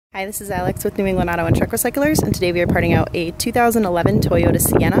Hi, this is Alex with New England Auto and Truck Recyclers, and today we are parting out a 2011 Toyota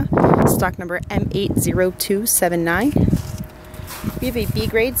Sienna, stock number M80279. We have a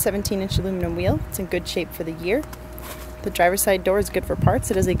B-grade 17-inch aluminum wheel. It's in good shape for the year. The driver's side door is good for parts.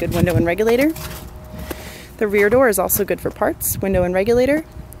 It is a good window and regulator. The rear door is also good for parts, window and regulator.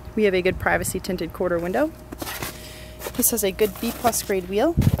 We have a good privacy tinted quarter window. This has a good B-plus grade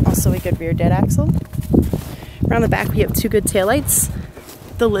wheel, also a good rear dead axle. Around the back we have two good taillights.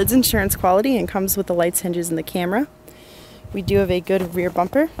 The lid's insurance quality and comes with the lights, hinges, and the camera. We do have a good rear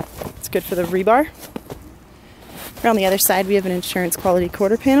bumper. It's good for the rebar. Around the other side we have an insurance quality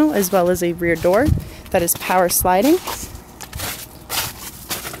quarter panel as well as a rear door that is power sliding.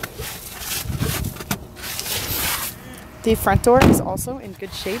 The front door is also in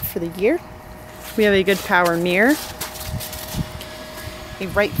good shape for the year. We have a good power mirror. A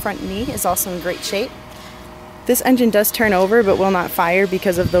right front knee is also in great shape. This engine does turn over but will not fire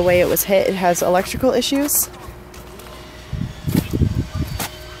because of the way it was hit. It has electrical issues.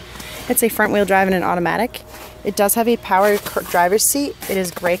 It's a front wheel drive and an automatic. It does have a power driver's seat. It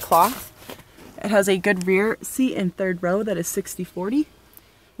is gray cloth. It has a good rear seat in third row that is 60/40.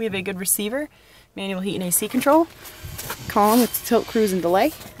 We have a good receiver, manual heat and AC control, column with tilt, cruise, and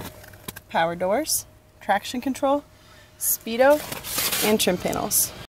delay, power doors, traction control, speedo, and trim panels.